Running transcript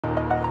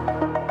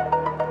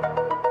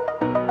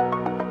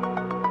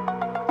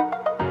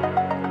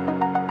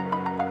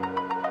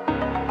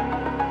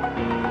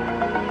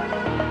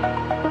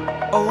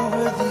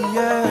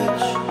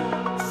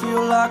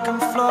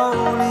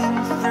rolling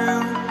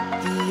through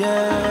the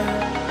air.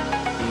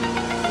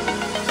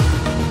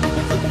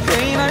 The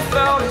pain I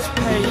felt is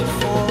paid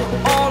for,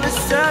 all is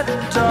said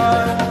and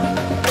done.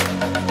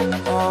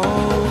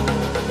 Oh,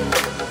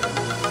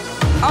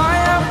 I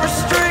am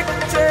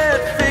restricted,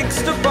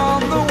 fixed upon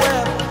the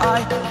web. I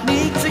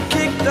need to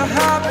kick the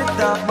habit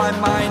that my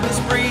mind is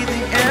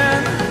breathing in.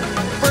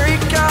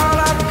 Break out,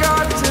 I've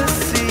got to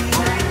see.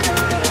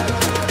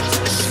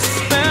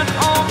 Spent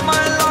all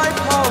my life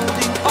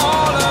holding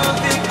all of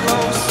it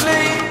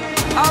closely.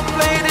 I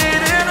played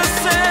it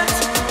innocent,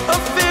 a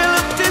feel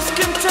of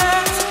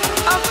discontent.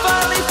 I'm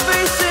finally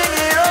facing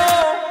it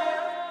all,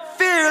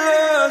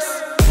 fearless.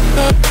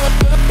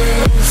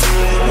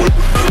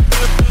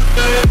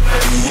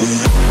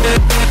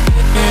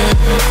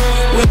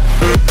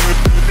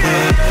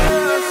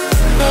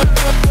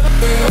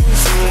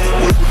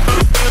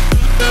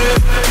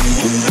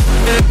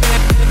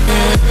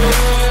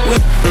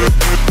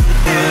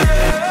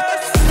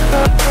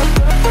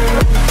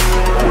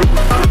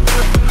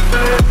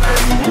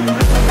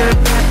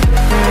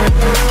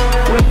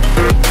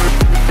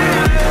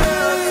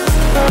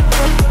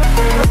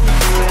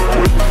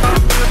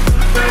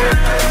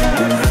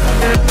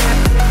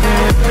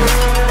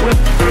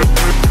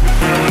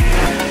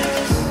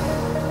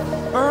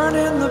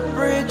 Burning the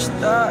bridge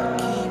that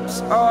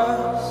keeps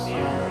us.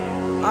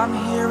 I'm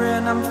here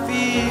and I'm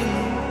feeling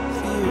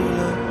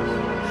fearless.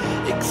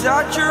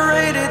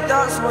 Exaggerated,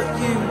 that's what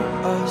you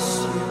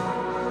assume.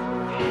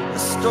 The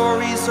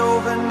story's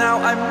over now,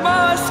 I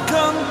must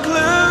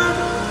conclude.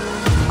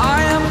 I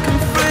am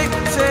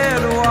conflicted,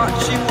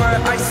 watching where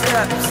I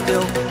step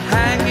still,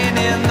 hanging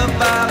in the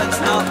balance.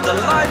 Not the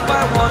life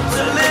I want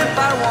to live,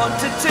 I want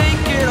to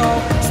take it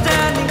all.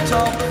 Standing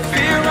tall,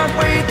 fear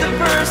outweighed the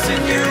person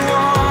you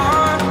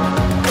are.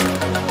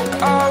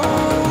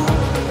 Oh,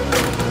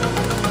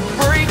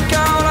 break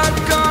out,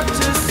 I've got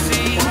to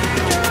see.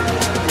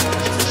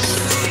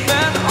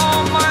 Spent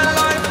all my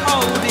life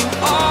holding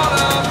all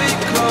of it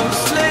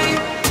closely.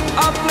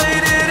 I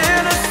played it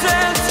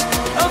innocent,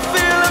 a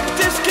feel of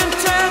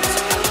discontent.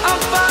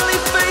 I'm finally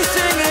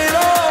facing it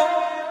all,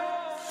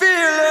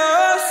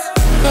 fearless.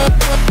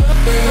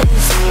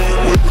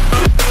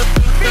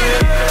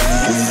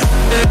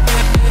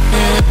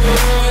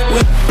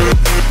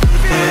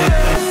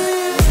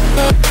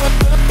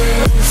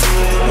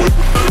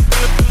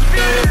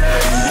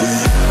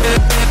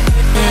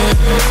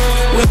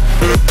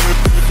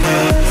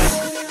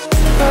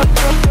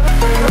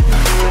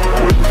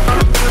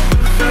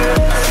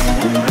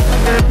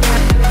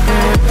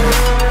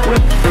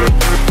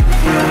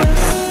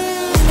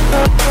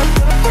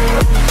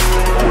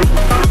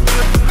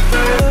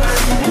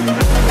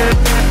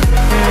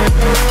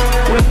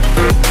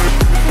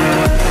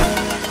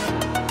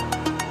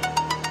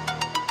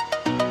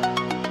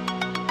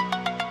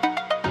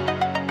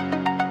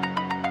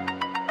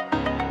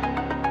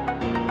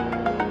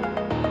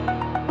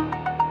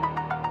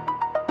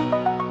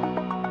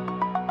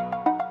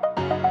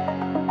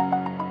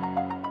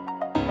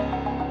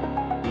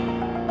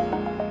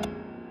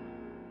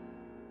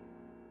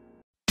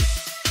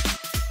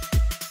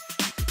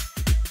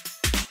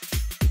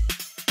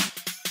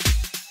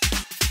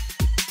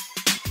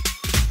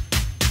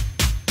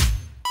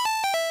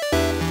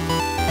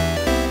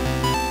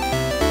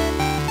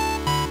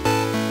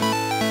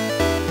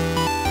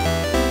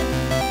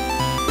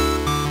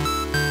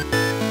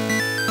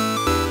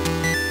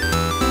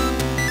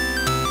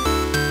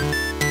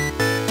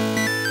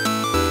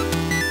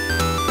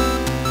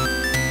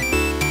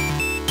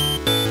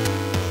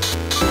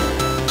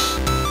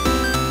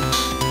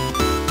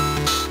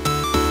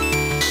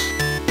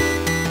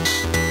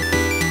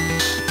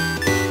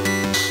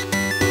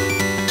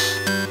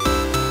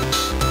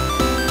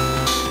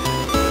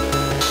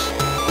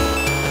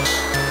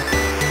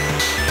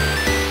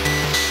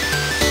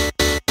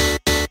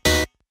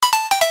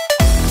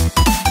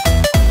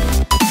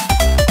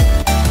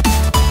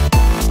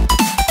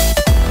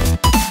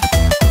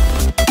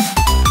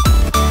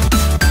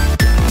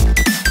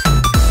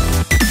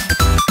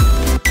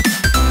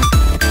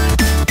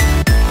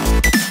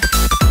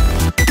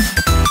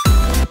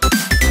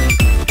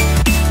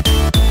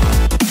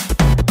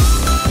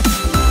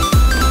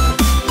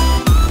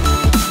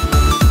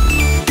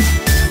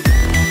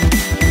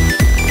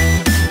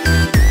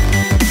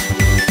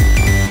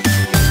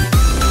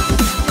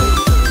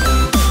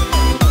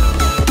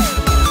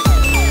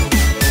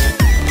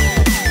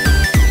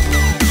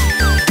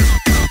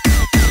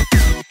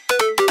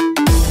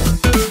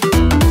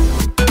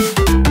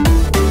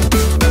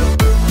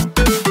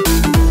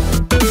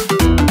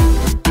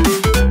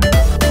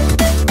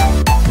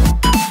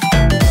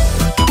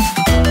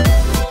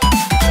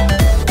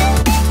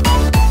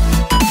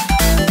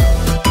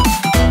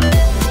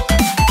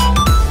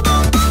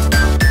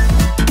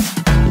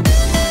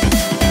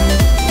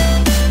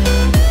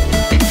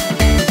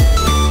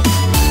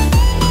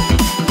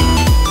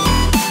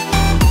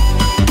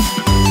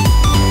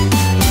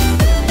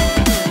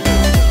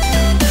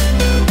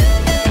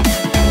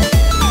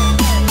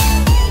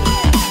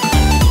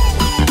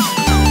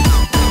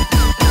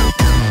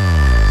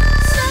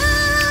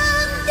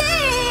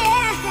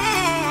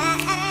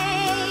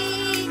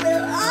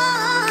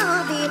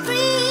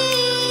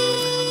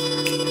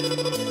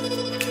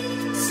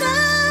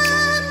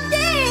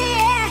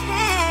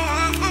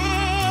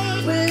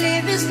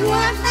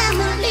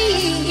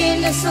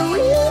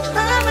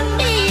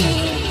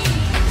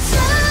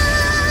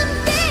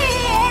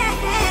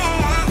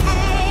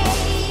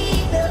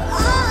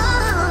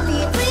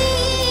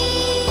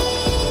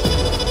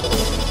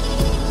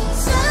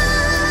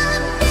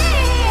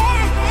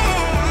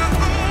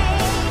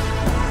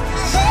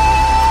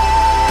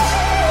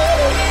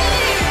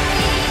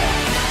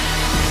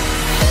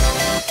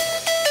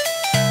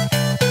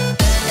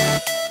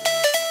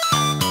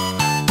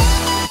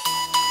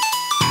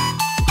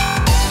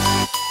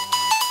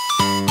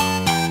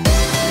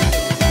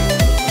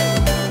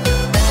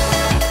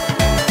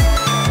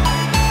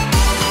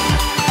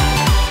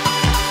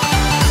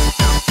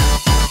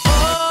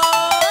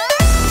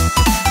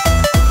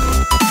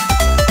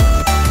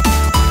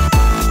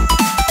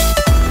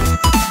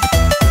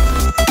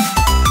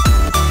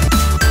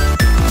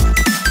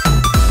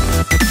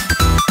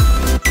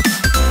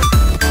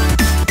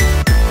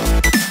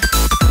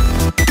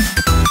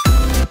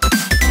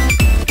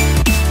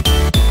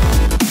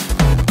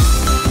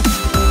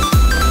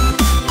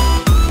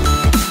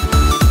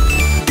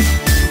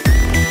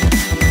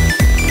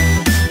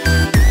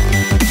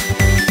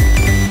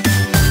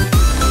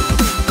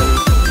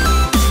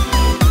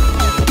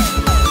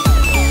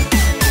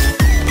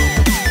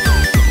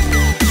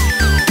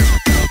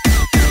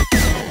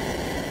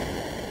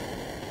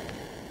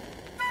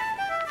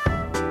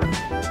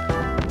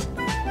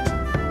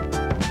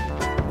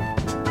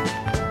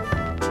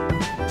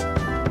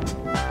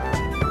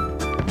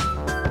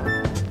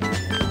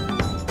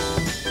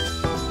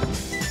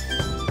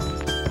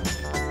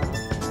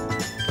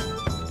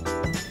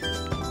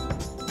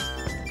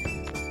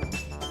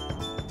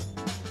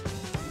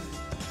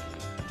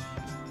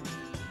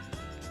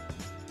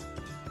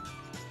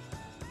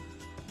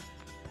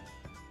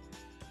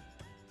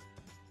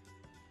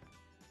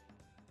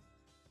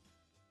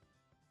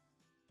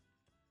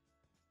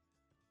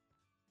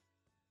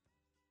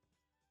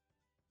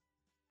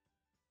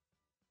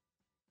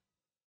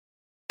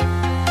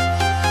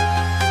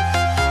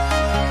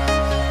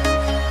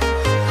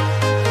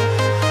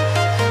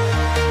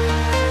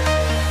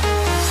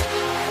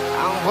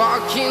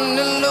 Walking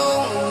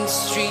alone, the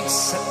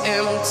streets are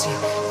empty.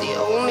 The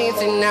only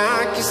thing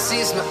I can see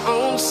is my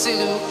own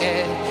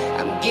silhouette.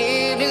 I'm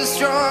getting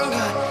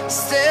stronger,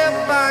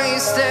 step by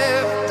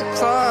step. The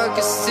clock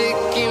is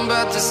ticking,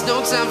 but there's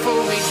no time for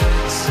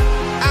regrets.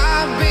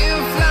 I've been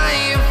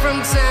flying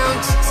from town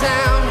to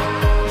town,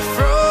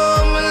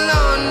 from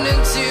London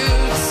to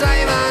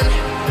Taiwan.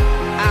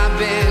 I've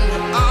been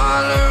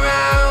all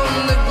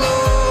around the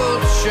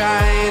globe,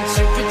 trying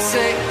to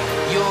protect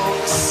your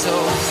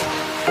soul.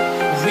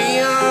 We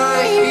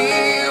are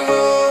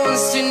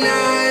heroes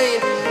tonight.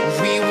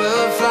 We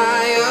will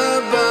fly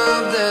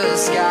above the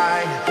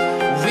sky.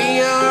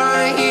 We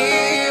are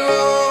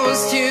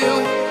heroes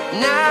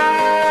tonight.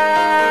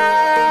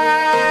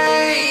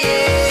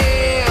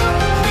 Yeah.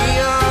 We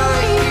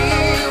are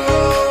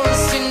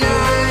heroes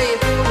tonight.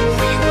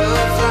 We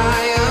will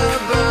fly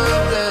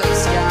above the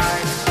sky.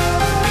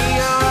 We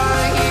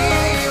are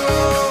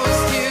heroes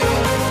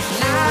tonight.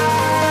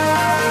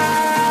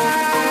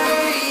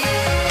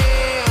 Yeah.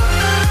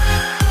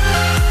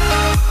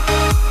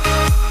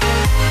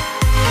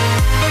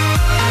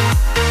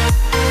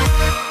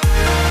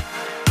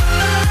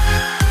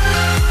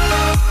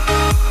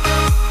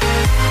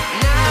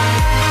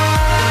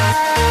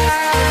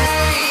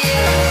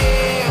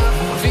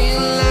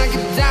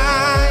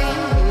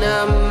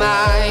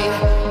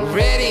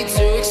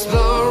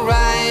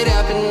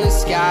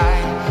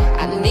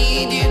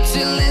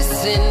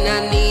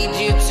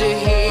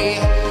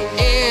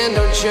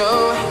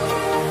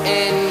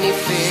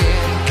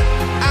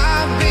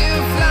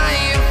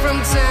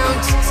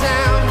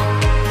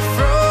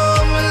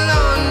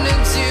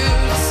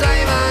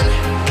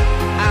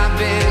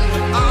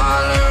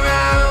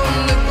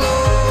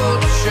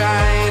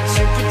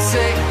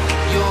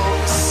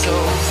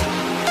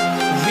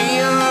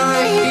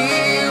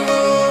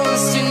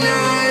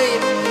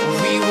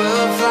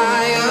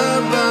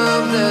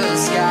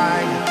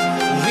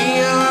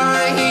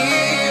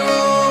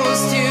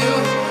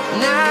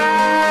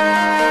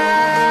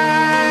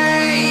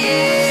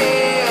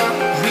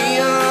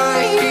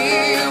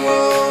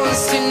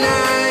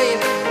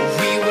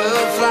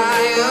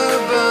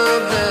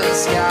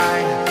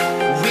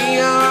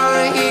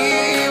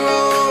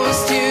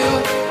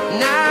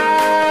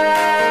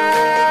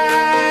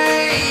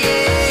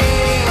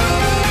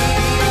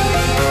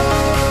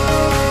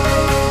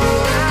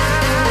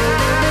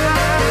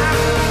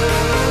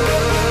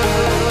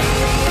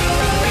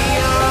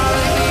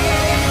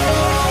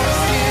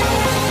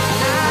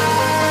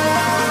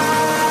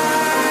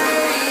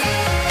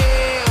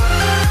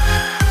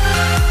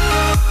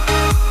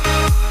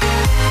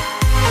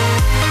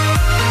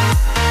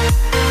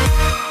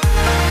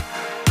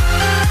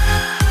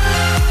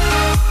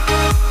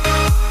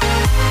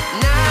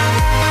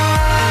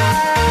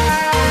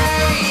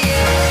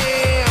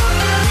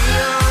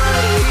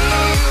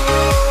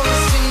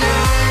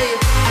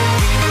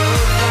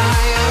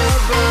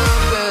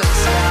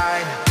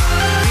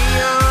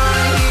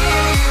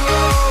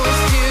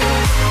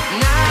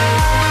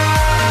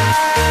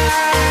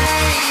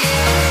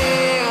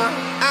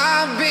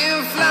 I've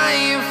been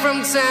flying from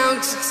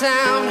town to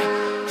town,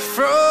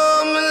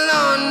 from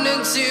London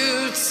to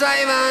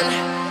Taiwan.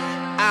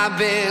 I've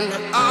been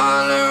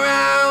all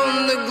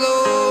around the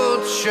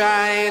globe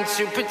trying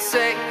to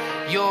protect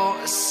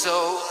your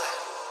soul.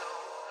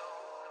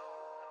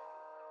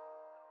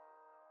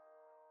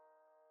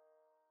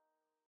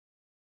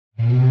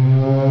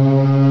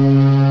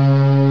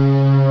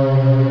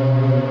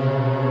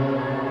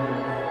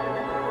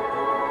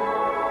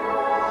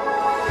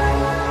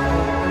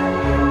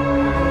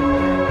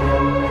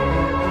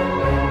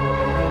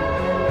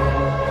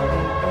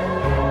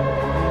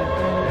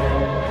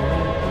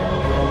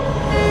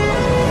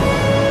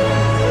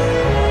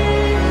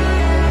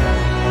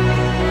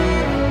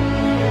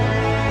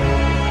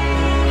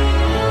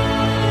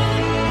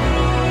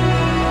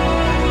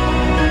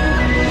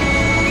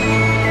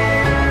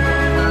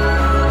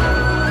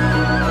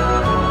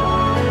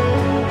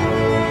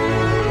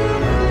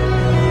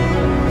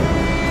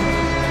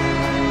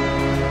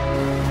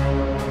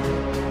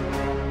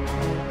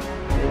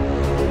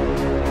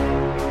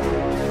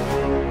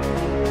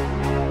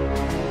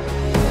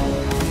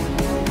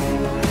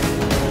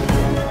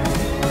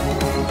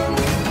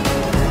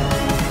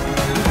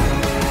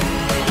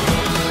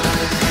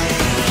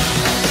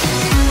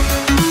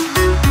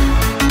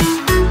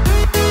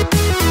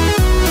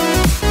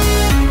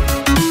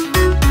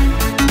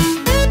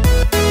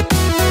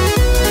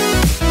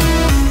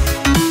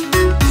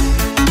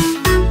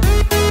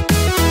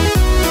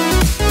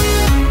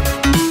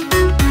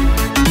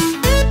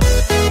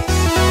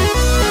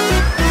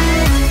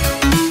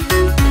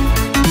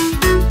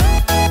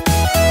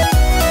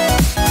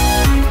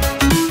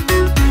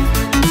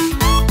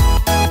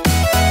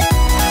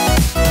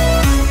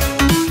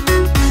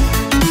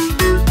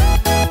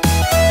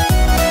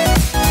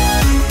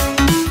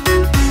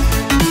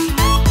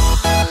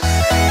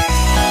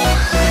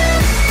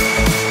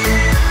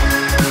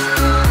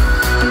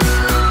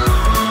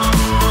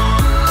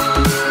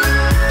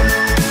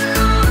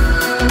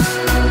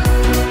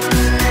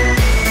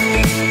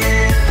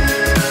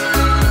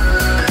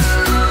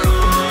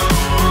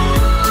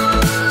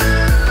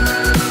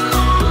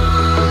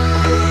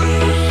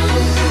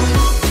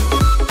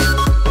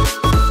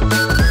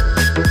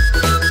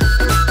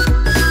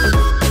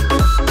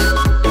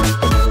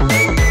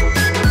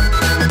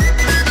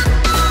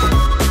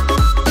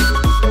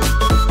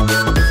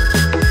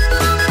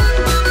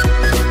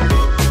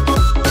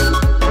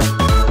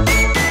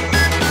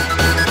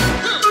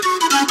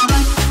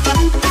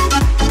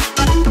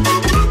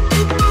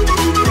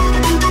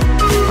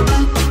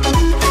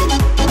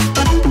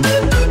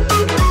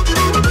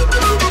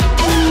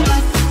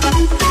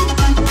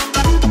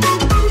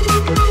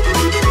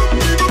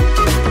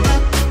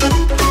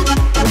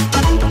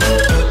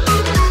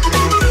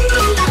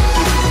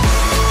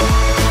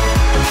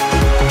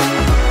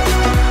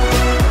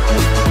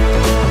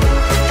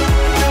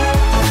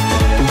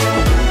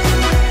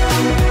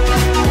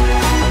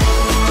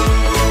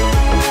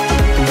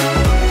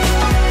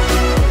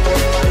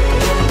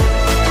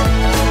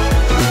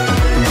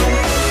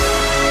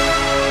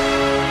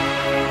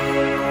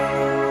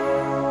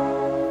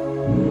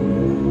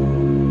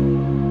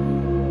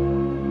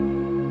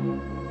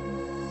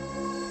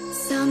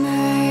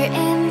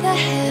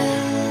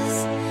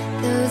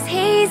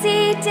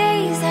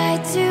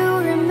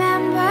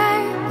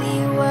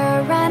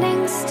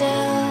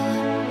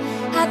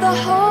 the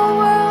whole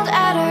world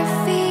at our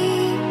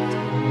feet,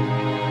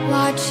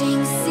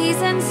 watching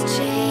seasons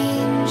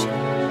change.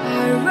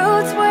 Our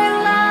roads were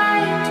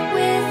lined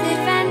with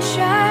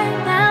adventure,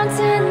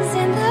 mountains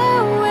in the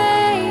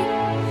way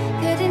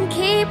couldn't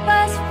keep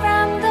us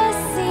from the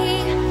sea.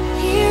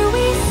 Here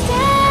we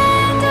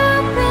stand,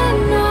 open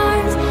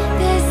arms.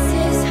 This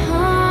is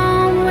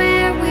home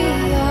where we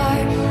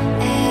are,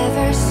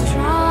 ever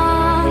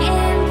strong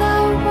in the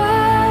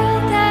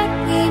world that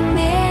we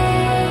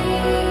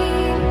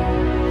made.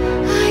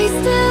 I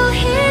still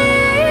hear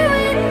you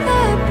in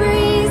the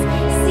breeze,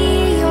 see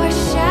your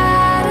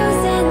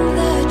shadows in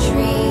the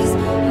trees.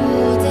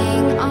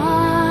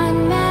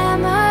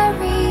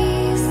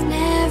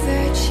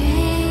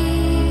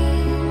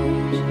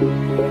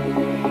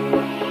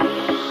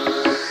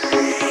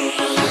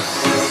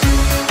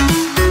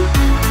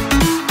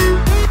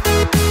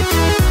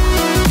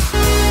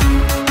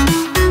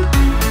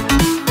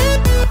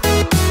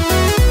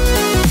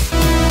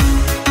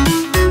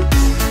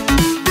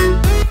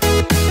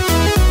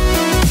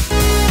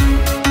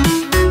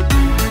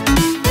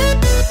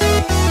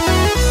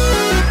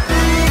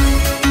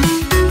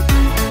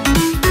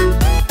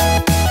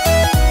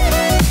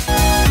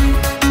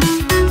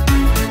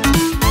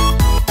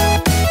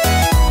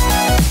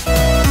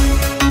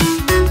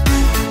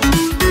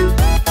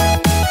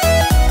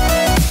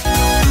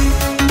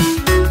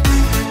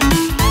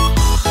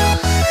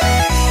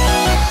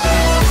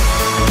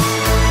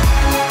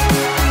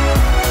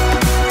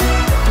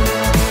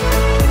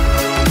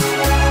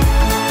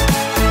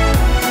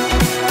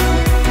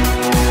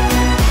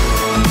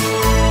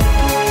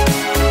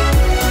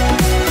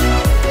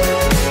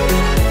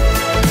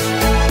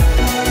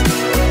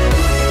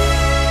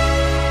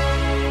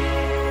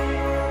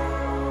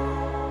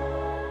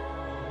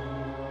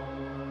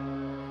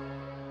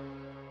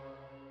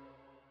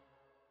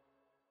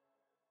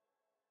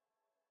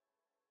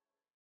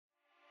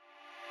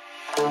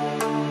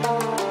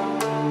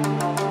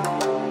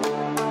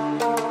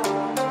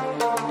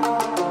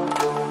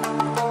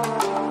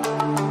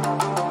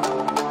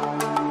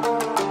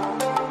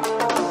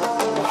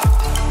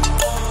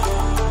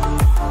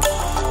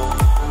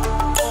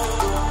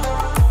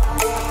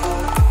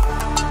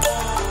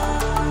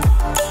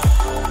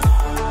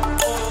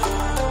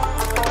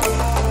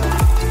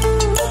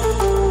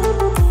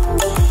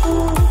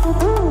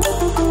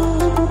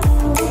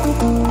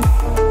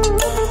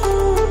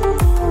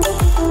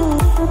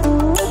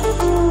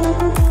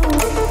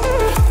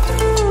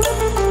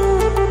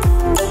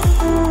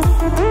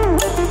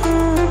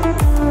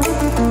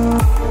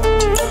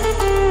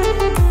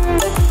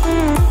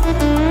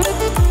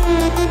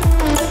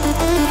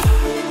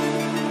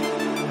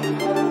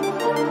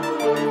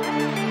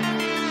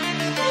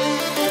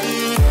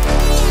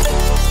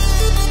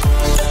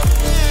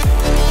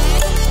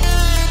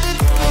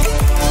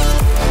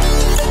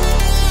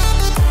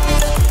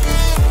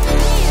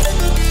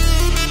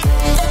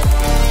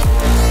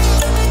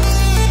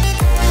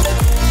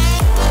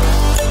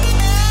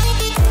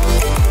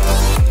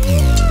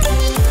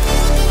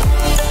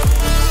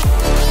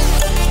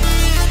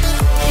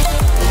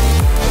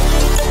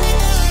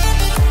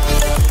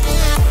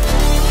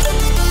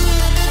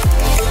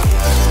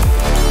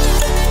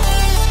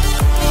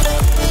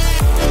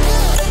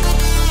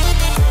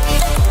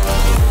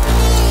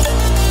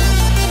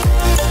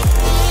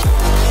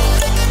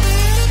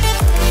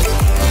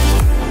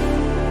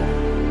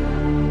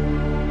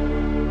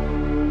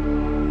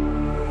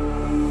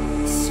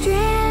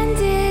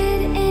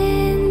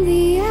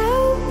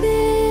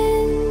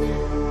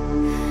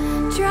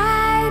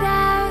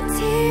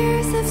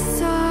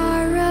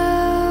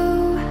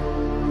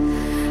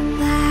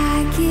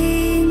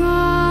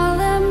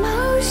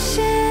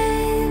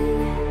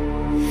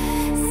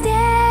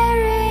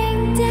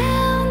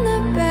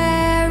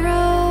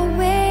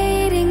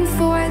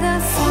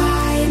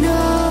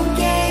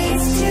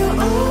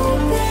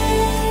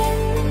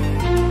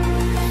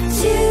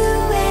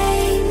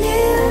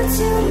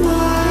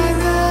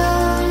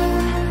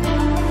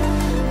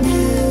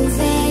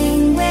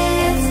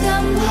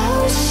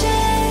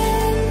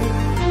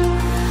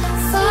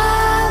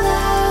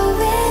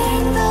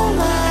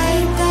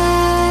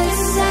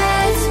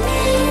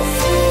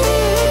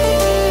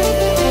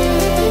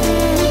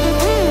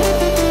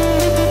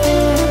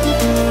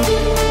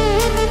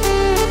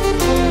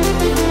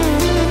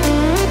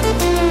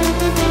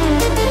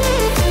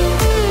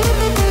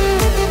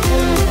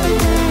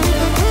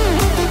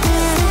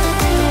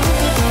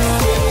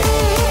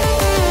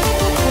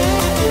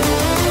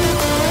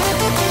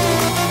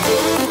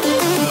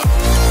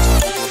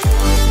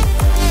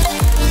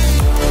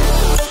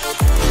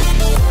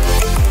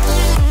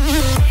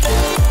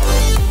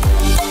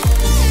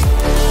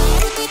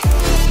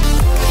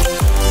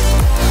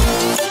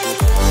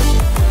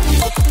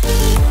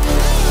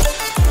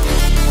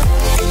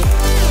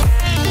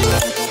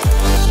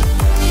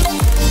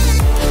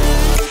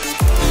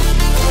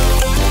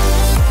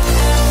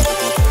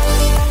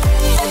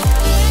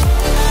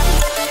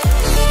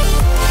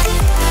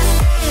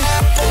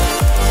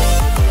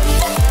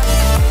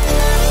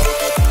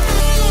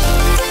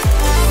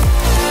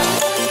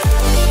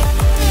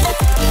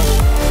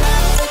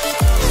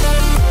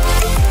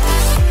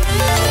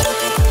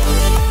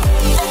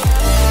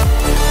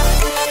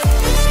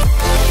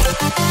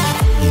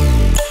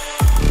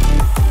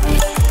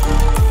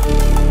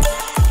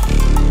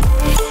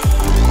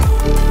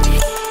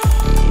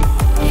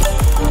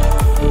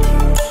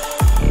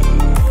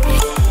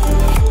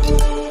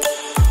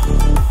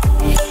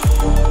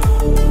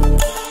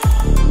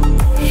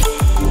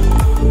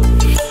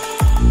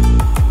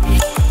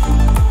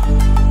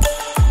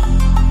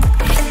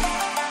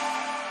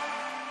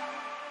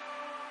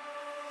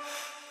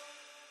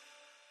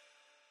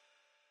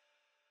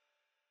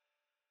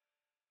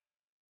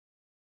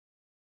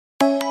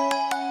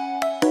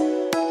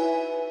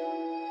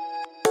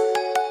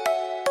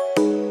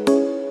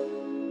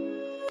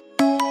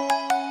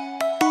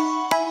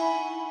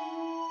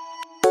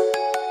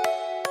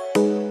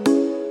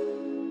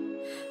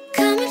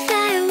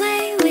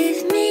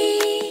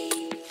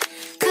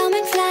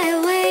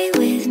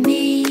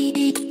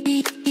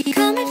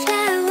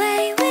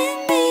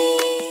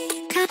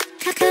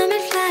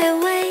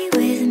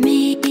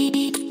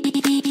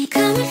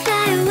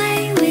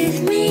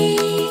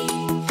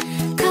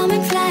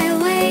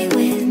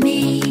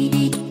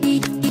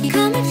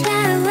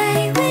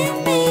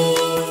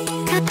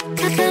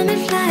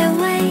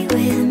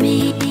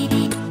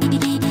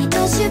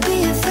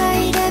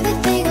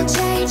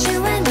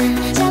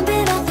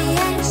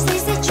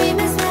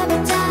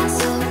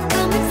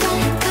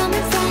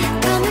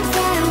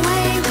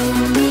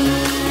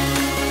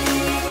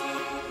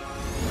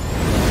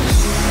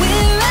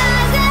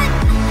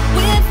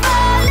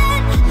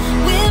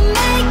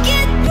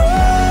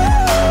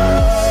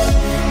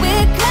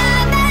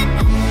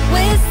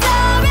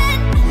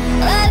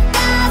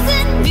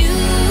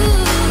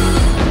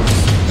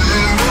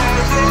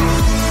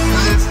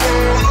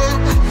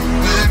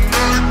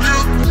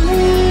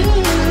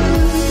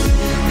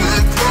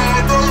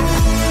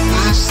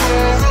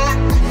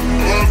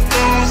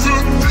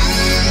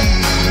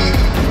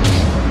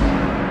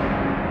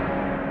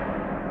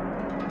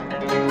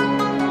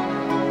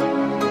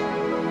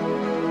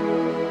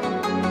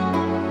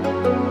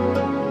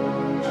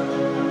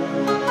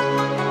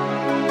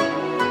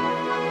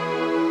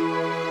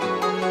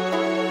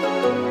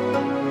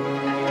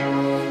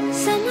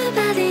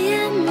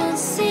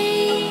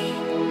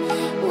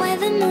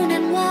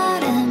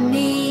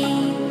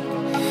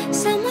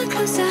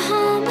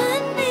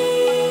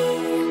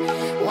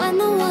 and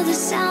the world is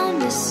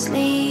sound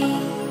asleep.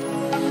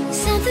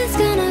 Something's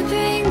gonna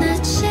bring the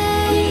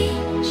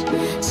change.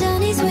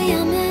 Journeys we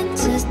are meant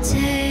to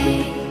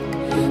take.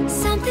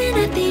 Something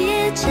at the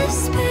edge of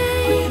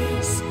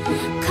space,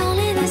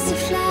 calling us to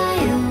fly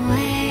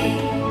away.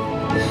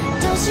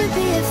 Don't you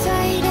be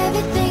afraid,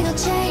 everything will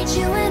change.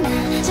 You and I,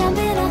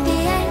 jumping off the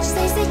edge.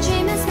 They say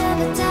dreamers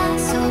never die.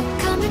 So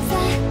come and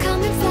fly,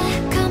 come and fly,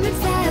 come and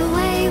fly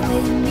away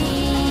with me.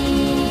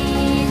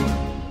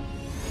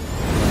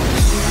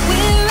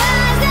 We're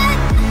rising,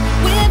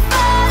 we're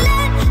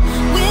falling,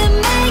 we're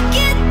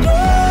making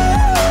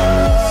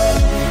through.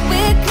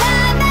 We're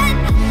climbing,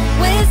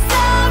 we're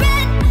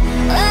soaring,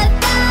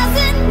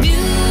 1,000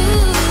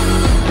 views.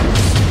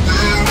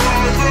 We're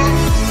rising,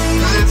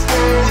 we're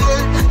falling,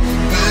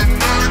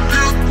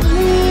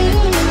 we're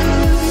making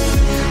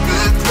through.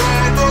 We're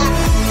climbing,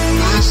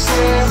 we're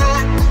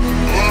soaring,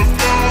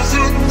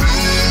 1,000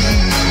 views.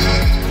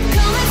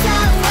 Come and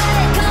fly away,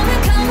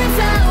 come and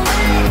fly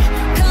away,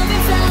 come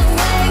and fly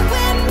away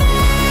with me.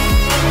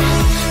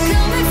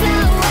 Come and fly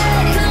away,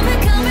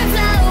 come and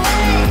fly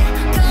away,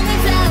 come and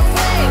fly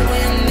away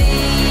with me.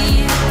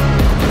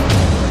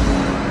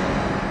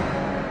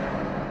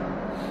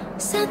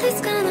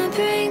 Something's gonna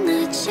bring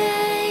the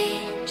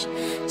change.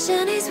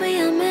 Journeys we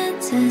are meant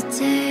to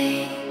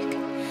take.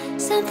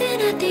 Something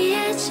at the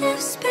edge of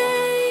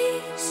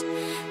space,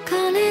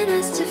 calling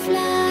us to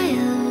fly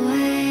away.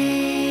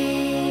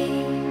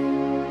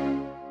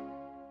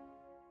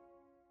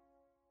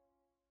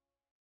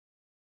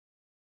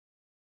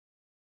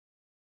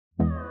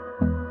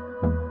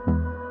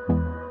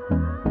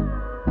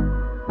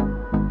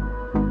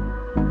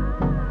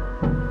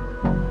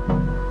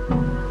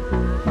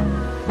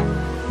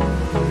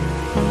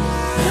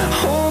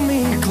 Hold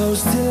me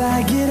close till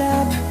I get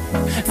up.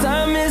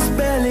 Time is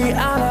barely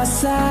on our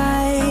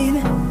side.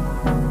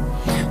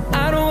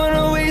 I don't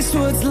wanna waste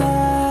what's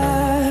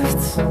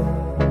left.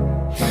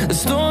 The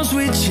storms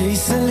we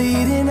chase are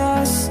leading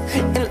us,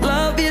 and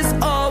love is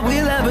all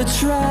we'll ever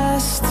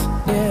trust.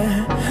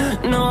 Yeah,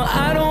 no,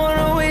 I don't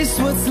wanna waste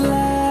what's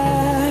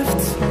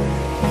left.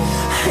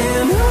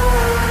 And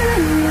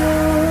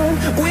on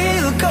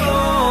we'll go,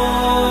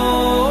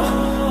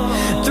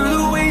 through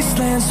the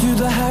wastelands, through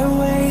the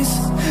highways,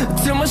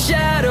 till my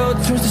shadow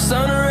turns to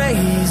sun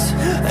rays.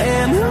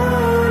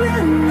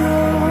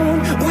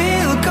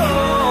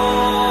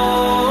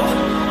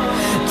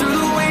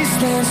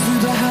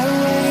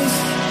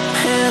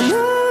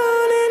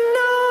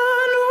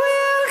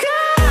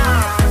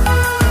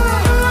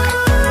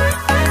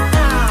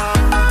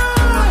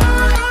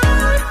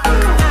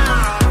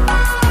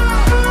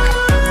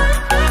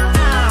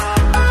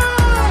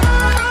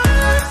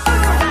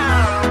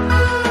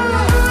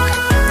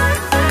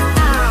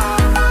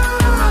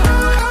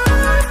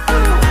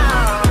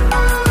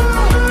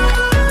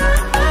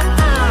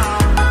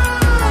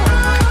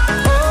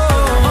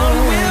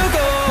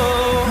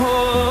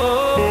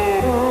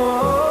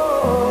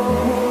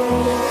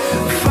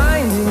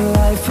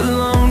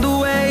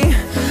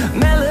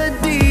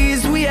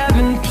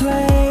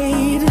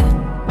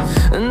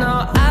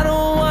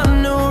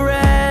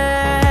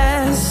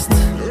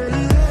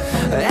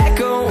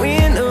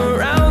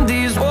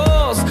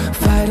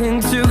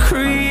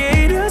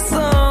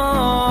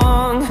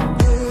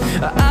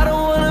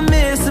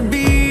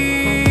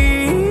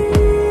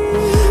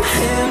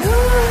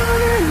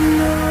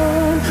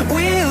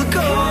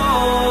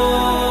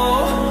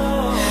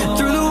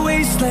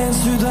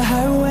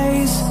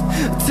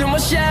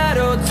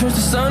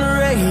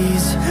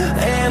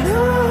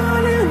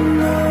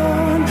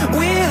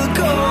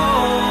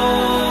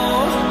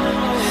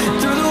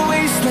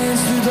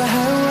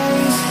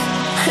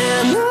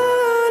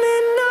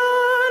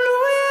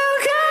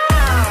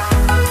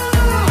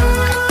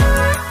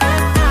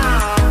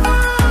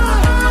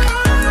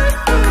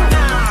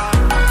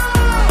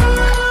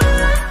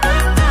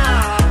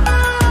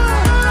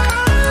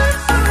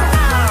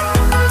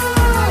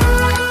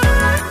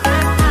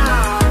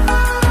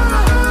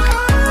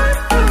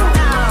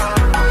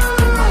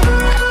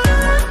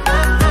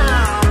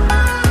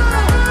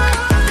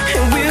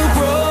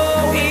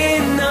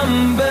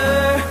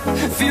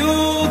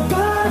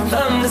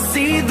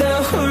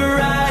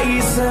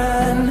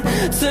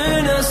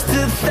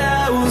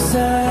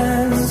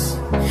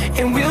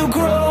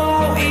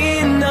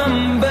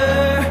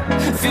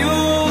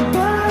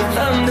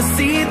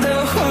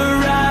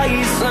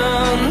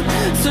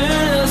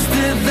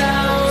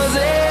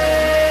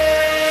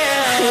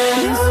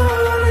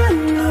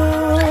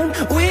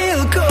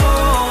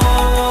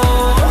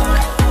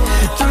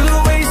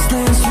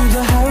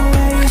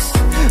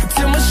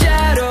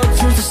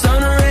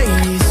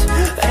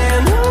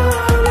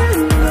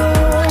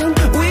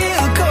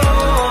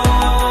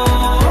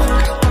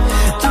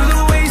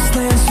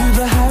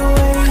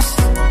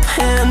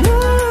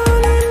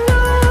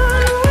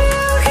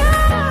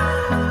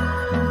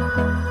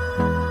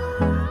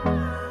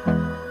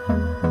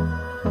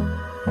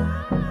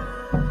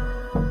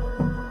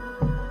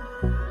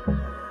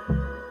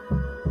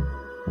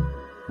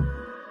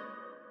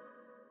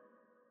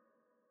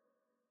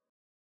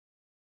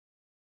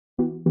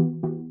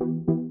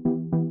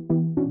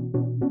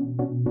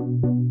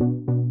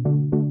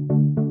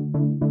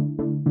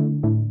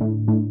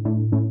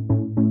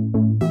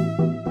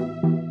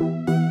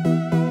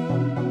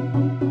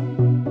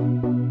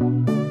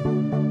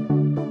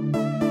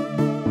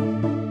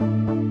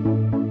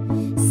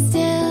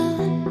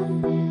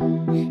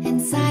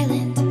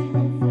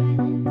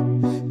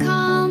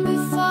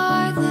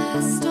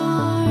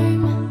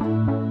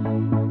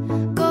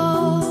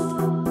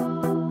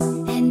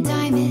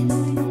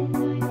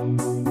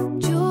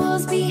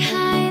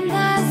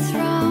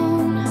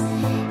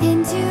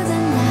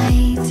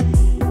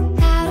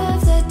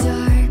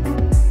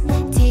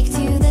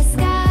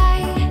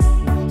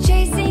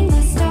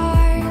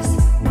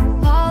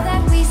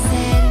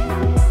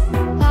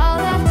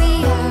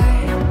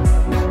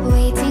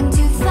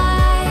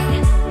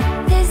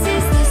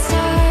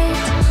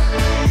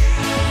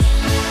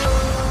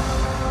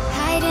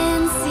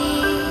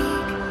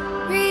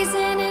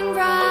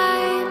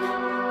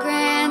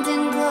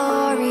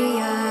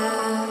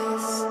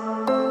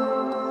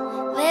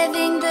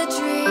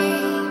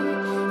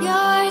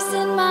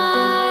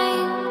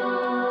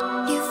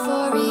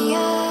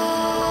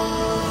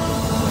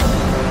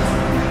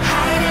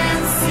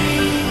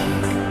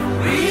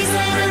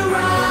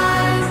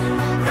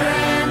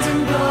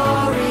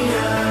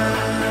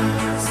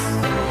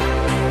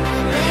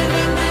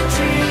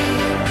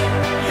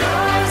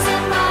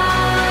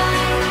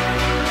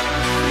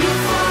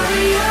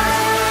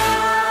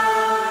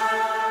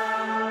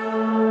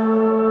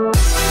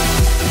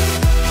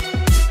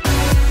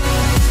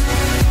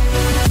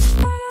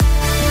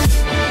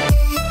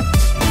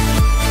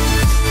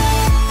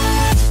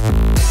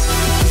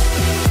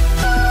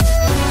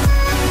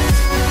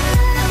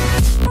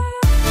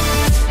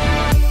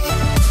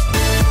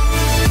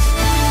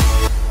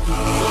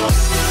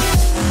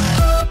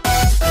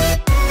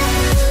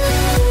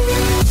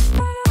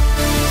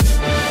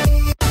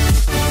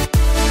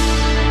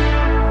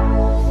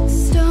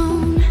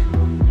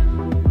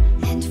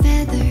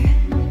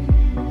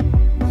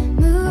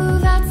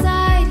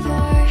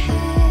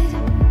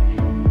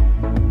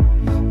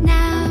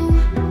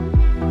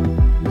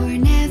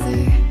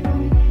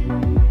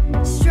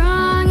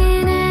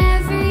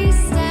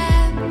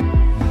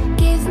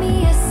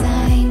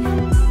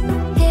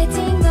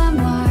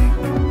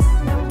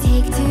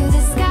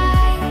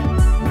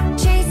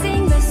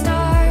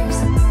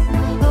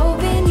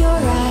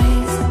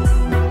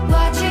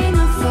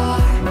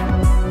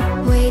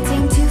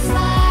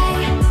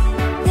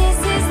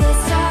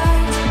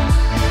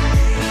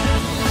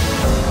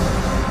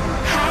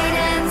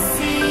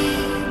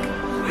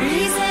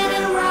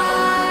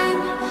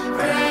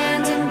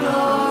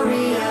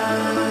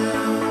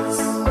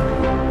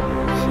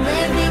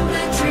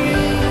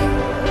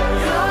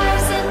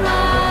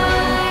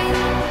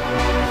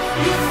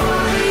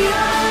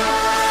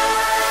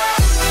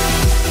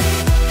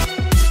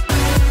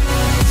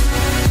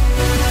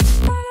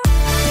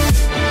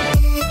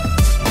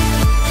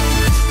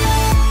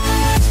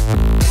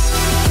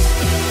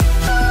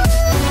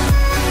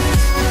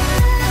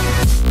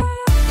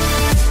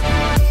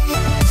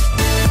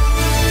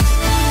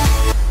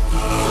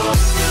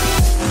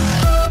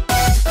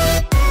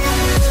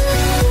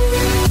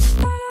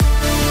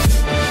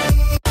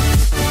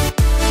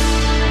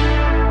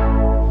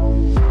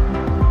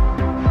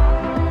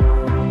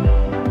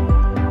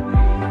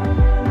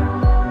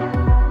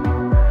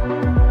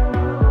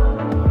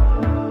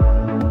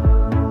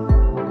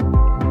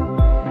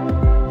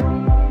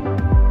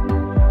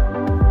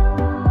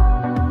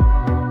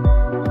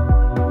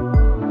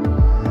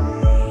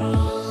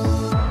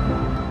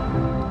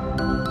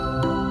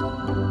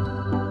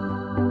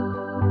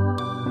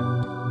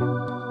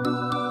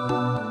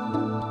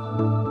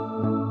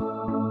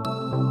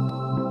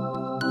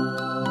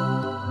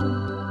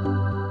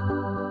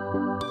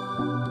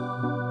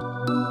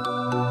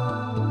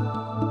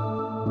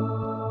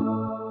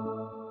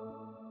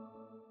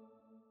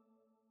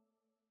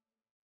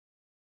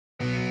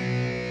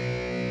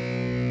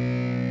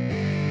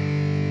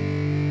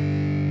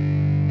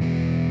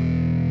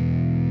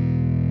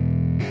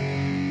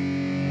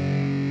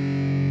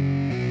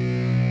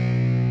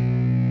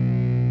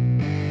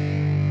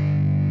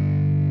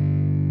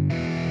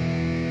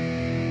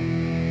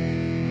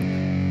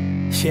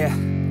 Yeah,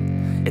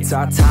 it's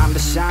our time to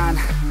shine.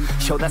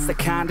 Show that's the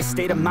kind of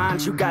state of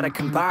mind you gotta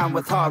combine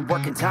with hard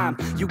work and time.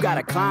 You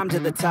gotta climb to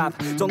the top.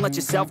 Don't let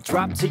yourself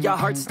drop till your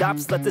heart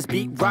stops. Let this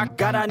beat rock.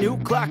 Got a new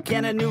clock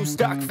and a new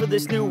stock for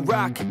this new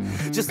rock.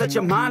 Just let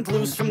your mind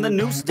loose from the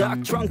new stock.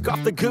 Drunk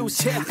off the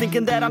goose,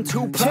 thinking that I'm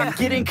too pop.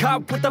 Getting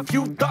caught with a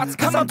few thoughts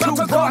cause I'm too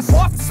lost.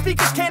 Off, the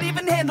speakers can't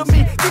even handle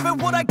me. Giving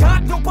what I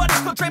got, nobody's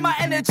gonna drain my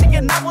energy.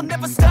 And I will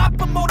never stop,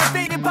 I'm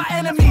motivated by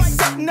enemies.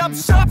 Setting up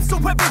shop so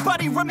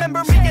everybody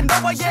remember me. And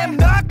though I am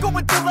not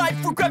going through life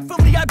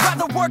regretfully, I'd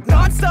rather work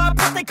non-stop,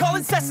 what they call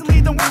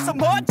incessantly, than work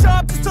some odd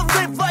job just to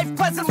live life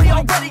pleasantly.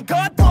 Already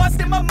got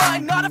lost in my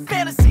mind, not a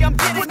fantasy, I'm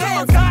getting with a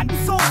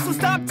forgotten soul, so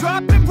stop,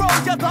 drop, and roll.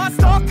 You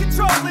lost all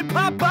control and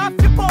pop off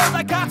your ball.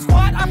 I got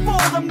squat, I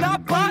fold, I'm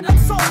not bought, I'm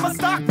sold. My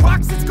stock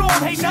rocks, it's gold.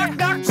 Hey, knock,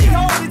 knock, she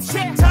holding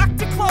shit, talk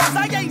to close.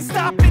 I ain't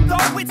stopping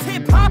though, it's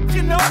hip-hop,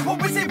 you know.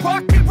 Or is it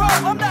rock and roll?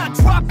 I'm not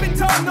dropping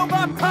down, no,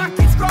 my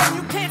pocket's grown.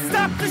 You can't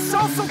stop the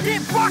show, so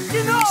get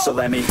rockin' on. So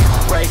let me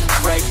break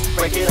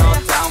it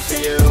all down for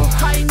you.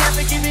 I ain't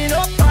never giving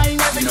up, I ain't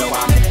never giving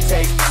up.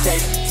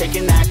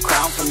 Taking that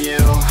crown from you.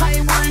 I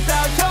ain't worried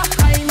about you,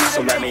 I ain't never.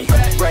 So let me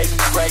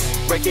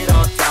break it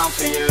all down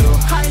for you.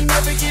 I ain't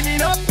never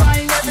giving up, I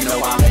ain't never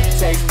giving up.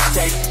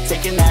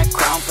 Taking that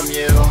crown from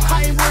you.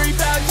 I ain't worried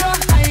about you,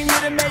 I ain't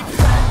here to make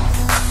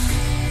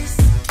friends.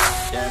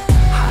 Yeah.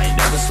 I ain't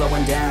never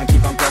slowing down,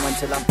 keep on going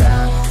till I'm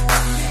down.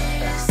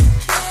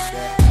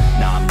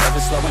 No, I'm never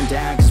slowing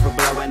down, cause we're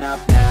blowing up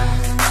now.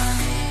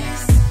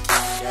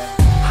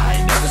 I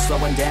ain't never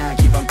slowing down,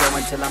 keep on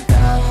going till I'm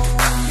down.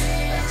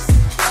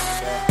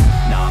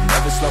 No, I'm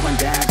never slowing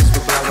down, cause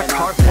we're blowing up.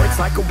 Hard words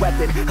like a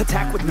weapon,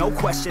 attack with no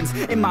questions.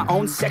 In my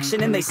own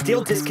section and they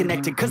still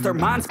disconnected, cause their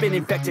mind's been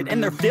infected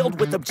and they're filled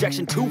with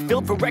objection. Too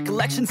filled for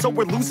recollection, so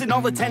we're losing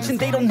all attention.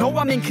 They don't know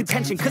I'm in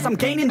contention, cause I'm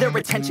gaining their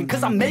attention.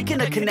 Cause I'm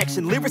making a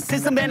connection,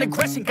 lyricism and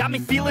aggression got me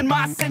feeling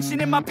my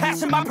ascension. In my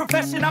passion, my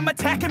profession, I'm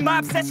attacking my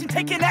obsession,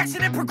 taking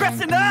action and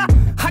progressing. I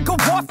go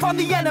off on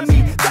the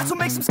enemy, that's what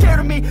makes them scared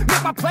of me.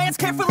 Make my plans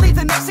carefully,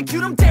 then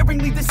execute them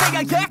daringly. They say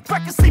I act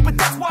recklessly, but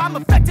that's why I'm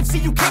effective. See,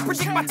 you can't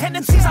predict my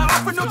tendencies, I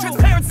offer no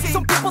transparency.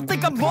 Some people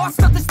think I'm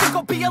lost, others think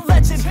I'll be a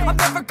legend. I'm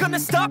never gonna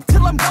stop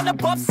till I'm one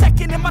above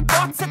second. And my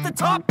thoughts at the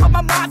top, but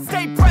my mind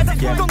stay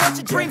present. Don't let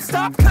your dreams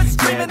stop, cause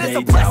dreaming is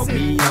a blessing.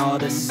 They doubt me all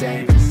the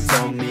same,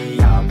 told me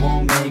I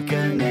won't make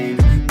a name.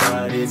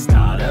 But it's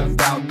not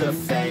about the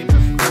fame,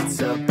 it's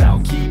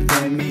about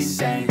keeping me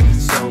sane.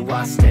 So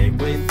I stay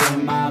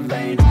within my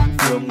lane,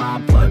 feel my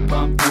blood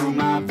pump through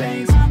my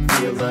veins.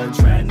 Feel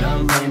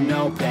adrenaline,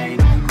 no pain,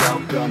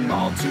 welcome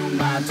all to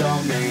my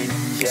domain.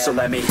 Yeah. So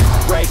let me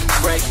break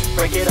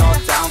it all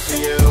down for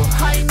you.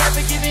 I ain't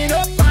never giving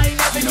up, I ain't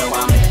never giving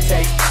up.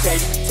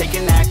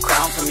 Taking that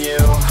crown from you.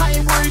 I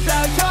ain't worried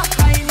about you,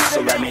 I ain't never.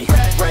 So let me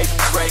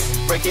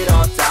break it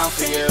all down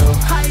for you.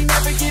 I ain't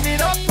never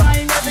giving up,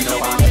 I ain't never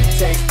giving up.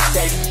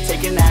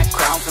 Taking that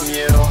crown from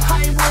you.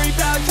 I ain't worried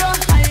about you,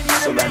 I ain't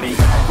never. So let me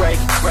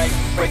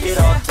break it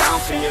all down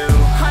for you.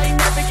 I ain't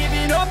never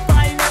giving up,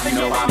 I ain't never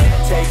giving up.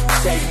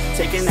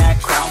 Taking that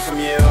crown from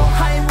you.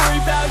 I ain't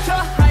worried about you,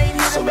 I ain't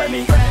here So to let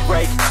make me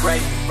friends.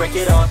 break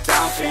it all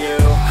down for you.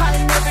 I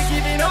ain't never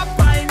giving up,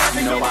 I ain't never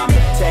giving I'm up.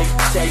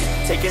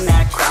 taking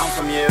that crown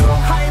from you.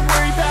 I ain't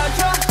worried about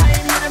you, I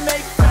ain't here to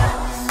make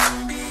friends.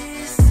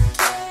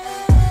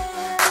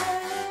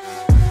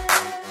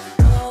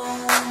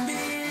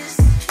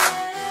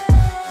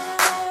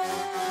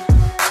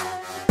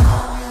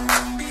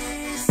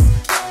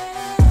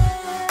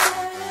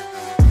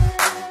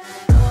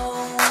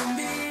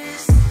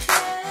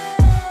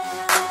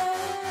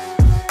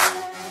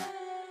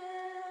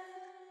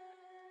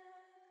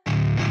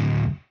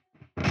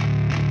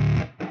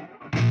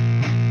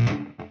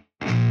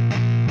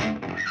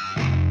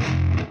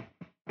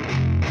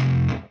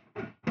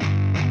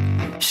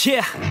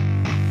 Yeah,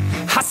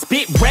 I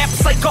spit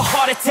raps like a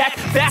heart attack,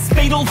 fast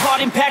fatal heart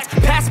impact,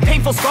 past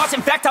painful scars.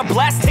 In fact, I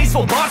blast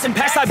tasteful bars and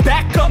packs. I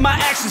back up my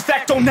actions,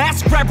 fact don't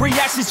ask, grab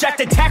reactions, jacked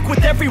attack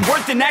with every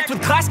word, then act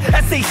with class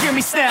as they hear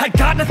me snap. I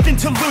got nothing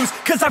to lose,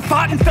 cause I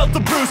fought and felt the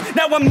bruise.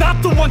 Now I'm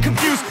not the one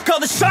confused, call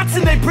the shots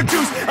and they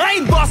produce. I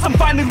ain't lost, I'm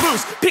finally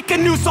loose, pick a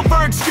new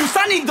silver excuse.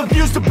 I need the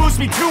views to boost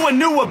me to a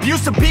new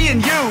abuse of being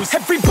used.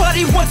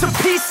 Everybody wants a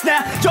piece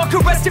now, y'all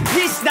can rest in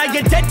peace now.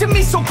 You're dead to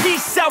me, so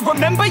peace out,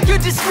 remember you're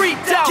discreet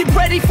out. Get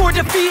ready for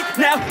defeat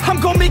now, I'm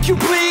gonna make you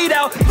bleed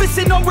out.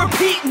 Listen on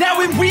repeat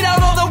now and weed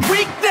out all the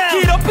weak now.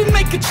 Get up and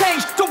make a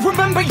change, don't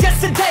remember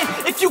yesterday.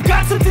 If you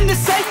got something to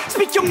say,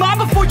 speak your mind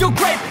before your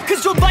grave.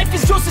 Cause your life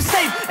is yours to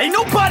save, ain't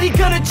nobody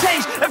gonna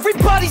change.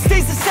 Everybody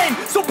stays the same,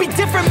 so be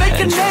different, make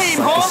a name,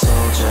 like a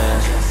soldier,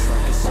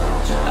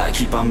 I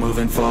keep on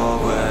moving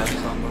forward,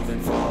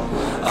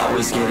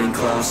 always getting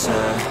closer.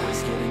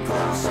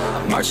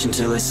 I march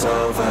until it's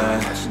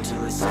over,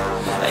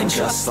 and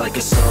just like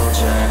a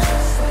soldier,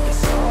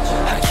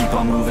 I keep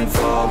on moving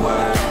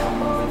forward,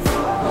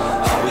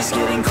 always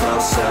getting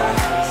closer.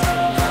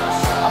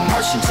 I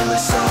march until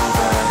it's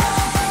over,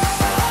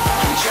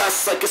 and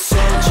just like a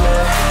soldier,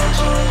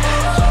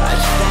 I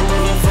keep on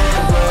moving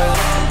forward,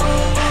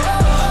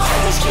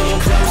 always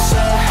getting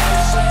closer.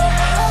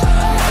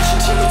 March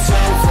until it's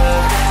over,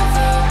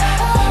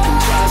 and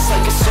just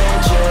like a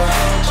soldier,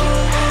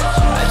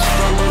 I keep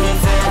on moving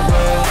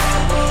forward,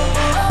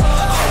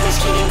 always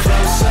getting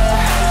closer.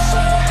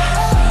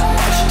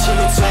 March until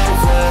it's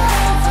over.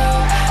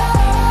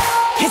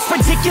 It's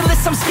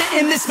ridiculous, I'm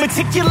spitting this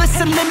meticulous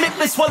and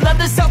limitless, while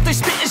others out there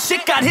spitting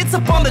shit got hits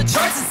up on the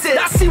charts and shit.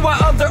 I see why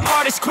other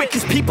artists quit,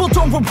 cause people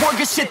don't reward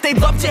good shit. They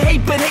love to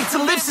hate but hate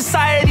to live.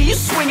 Society, you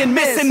swing and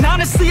miss, and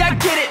honestly I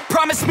get it.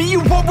 Promise me you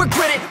won't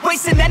regret it,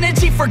 wasting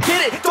energy,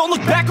 forget it. Don't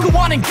look back, go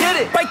on and get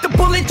it. Bite the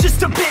bullet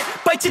just a bit,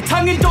 bite your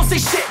tongue and don't say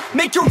shit.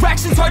 Make your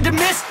actions hard to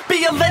miss.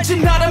 Be a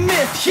legend, not a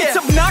myth. Yeah. It's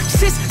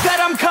obnoxious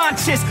that I'm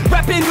conscious.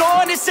 Rapping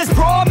honest as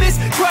promise.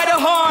 Try to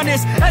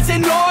harness. As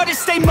an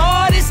artist, stay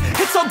modest.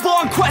 It's a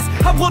long quest.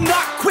 I will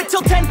not quit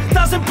till 10,000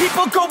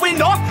 people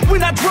going off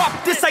when I drop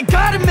this. I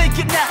gotta make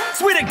it now.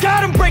 Swear to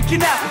God I'm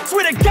breaking out.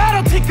 Swear to God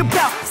I'll take a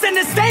bow. Stand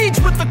the stage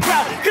with the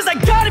crowd, cause I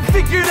got it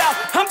figured out.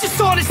 I'm just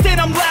honest and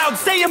I'm loud.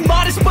 Saying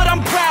modest but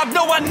I'm proud.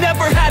 No, I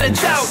never had a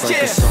doubt. Just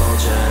like a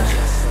soldier,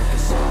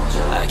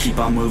 I keep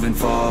on moving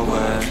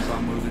forward.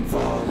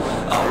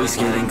 Always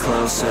getting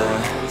closer.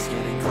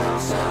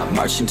 I'm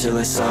marching till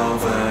it's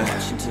over.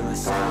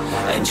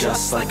 And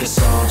just like a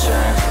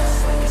soldier,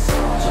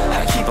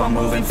 I keep on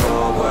moving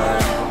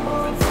forward.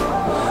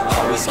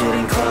 Always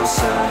getting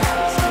closer.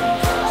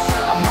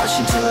 I'm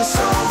marching till it's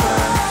over.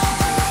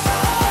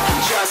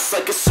 And just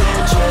like a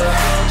soldier,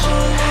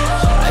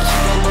 I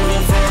keep on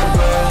moving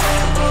forward.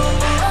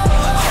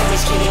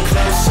 Always getting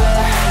closer.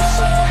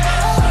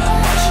 I'm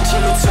marching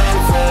till it's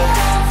over.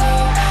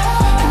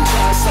 And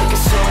just like a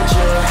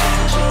soldier,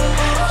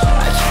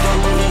 I keep on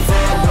moving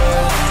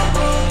forward.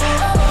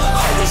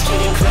 Always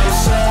getting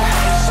closer.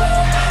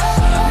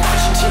 I'm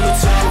marching till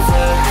it's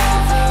over.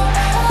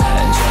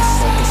 And just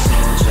like a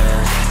soldier,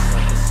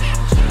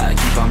 I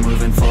keep on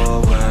moving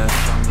forward.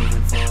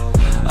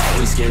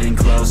 Always getting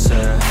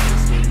closer.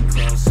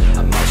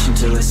 I'm marching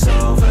till it's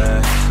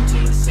over.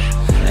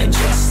 And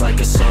just like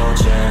a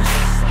soldier,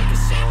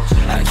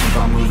 I keep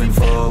on moving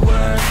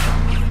forward.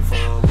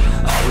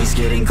 Always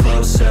getting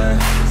closer.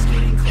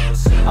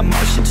 I'm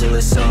marching till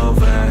it's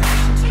over.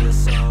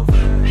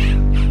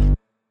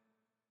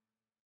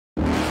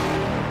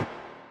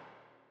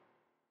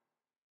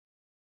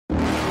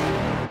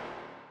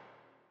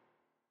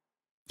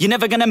 You're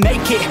never gonna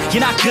make it,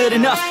 you're not good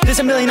enough. There's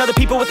a million other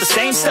people with the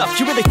same stuff.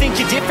 You really think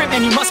you're different?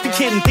 Man, you must be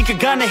kidding. Think you're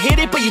gonna hit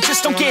it, but you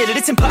just don't get it.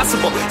 It's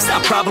impossible, it's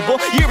not probable,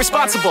 you're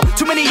irresponsible.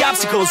 Too many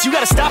obstacles, you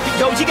gotta stop it,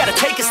 yo. You gotta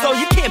take it slow,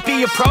 you can't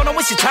be a pro. Don't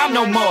waste your time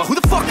no more. Who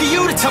the fuck are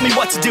you to tell me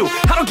what to do?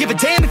 I don't give a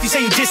damn if you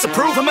say you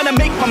disapprove. I'm gonna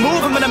make my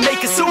move, I'm gonna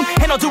make it soon.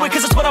 And I'll do it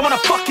cause it's what I wanna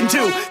fucking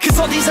do. Cause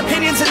all these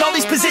opinions and all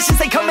these positions,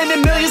 they come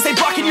in millions, they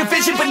blocking your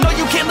vision. But no,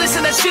 you can't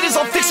listen, that shit is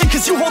all fiction.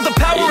 Cause you hold the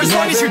power as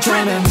long as you're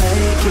dreaming.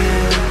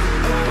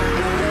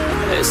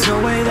 There's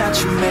no way that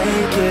you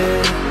make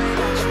it.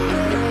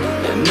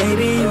 And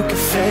maybe you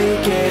can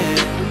fake it,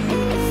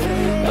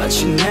 but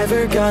you're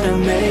never gonna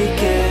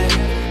make it.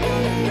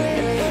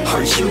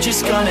 Aren't you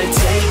just gonna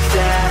take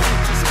that?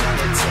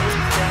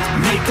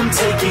 Make them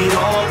take it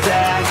all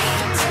back.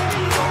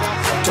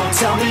 Don't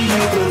tell me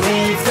you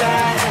believe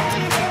that.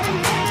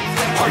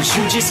 Aren't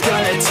you just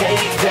gonna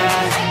take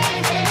that?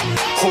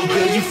 Or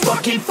will you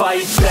fucking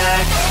fight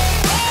back?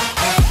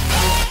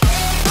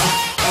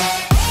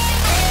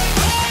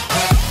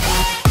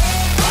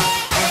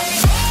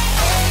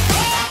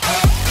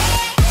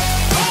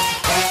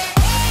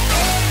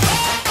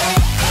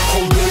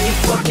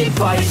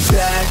 Fight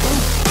back.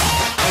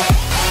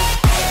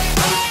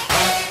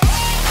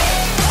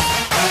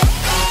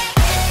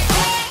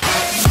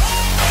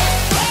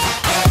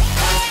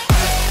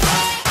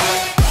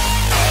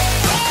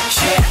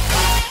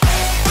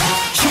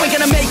 You ain't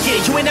gonna make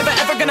it, you ain't never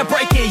ever gonna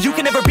break it. You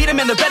can never beat them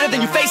and they're better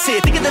than you face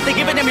it. Thinking that they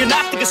give a damn, you're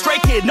not thinking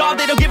straight, kid. No,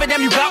 they don't give a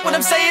damn, you got what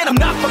I'm saying? I'm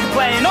not fucking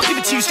playing, I'll give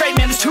it to you straight,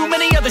 man. There's too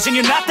many others and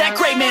you're not that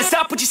great, man.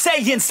 Stop what you're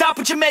saying, stop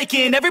what you're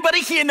making.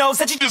 Everybody here knows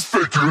that you just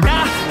faking.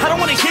 Nah, I don't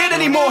wanna hear it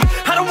anymore,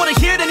 I don't wanna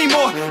hear it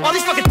anymore. All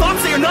these fucking thoughts,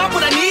 they are not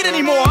what I need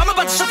anymore. I'm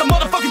about to shut the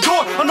motherfucking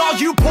door on all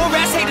you poor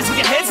ass haters with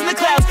your heads in the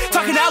clouds,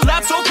 talking out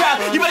loud so proud.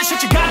 You better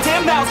shut your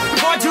goddamn mouth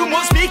before I do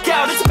more speak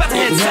out. It's about to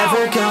head south.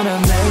 You're never gonna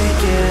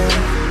make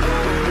it.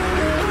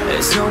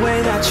 There's no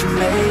way that you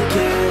make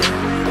it.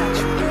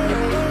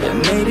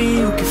 And maybe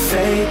you can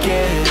fake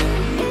it,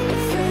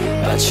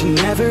 but you're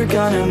never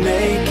gonna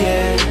make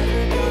it.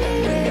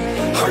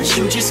 Aren't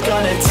you just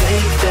gonna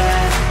take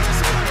that?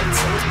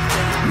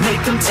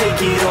 Make them take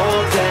it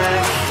all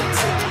back.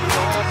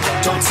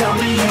 Don't tell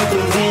me you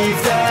believe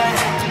that.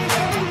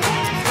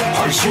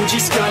 Aren't you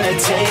just gonna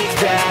take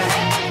that?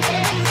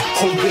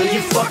 Or will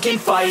you fucking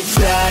fight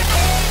back?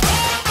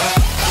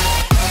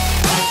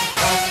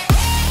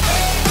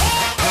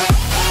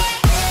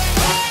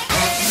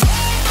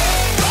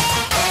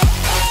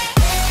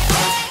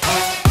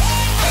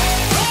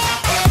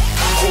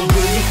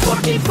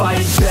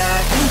 Fight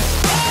back.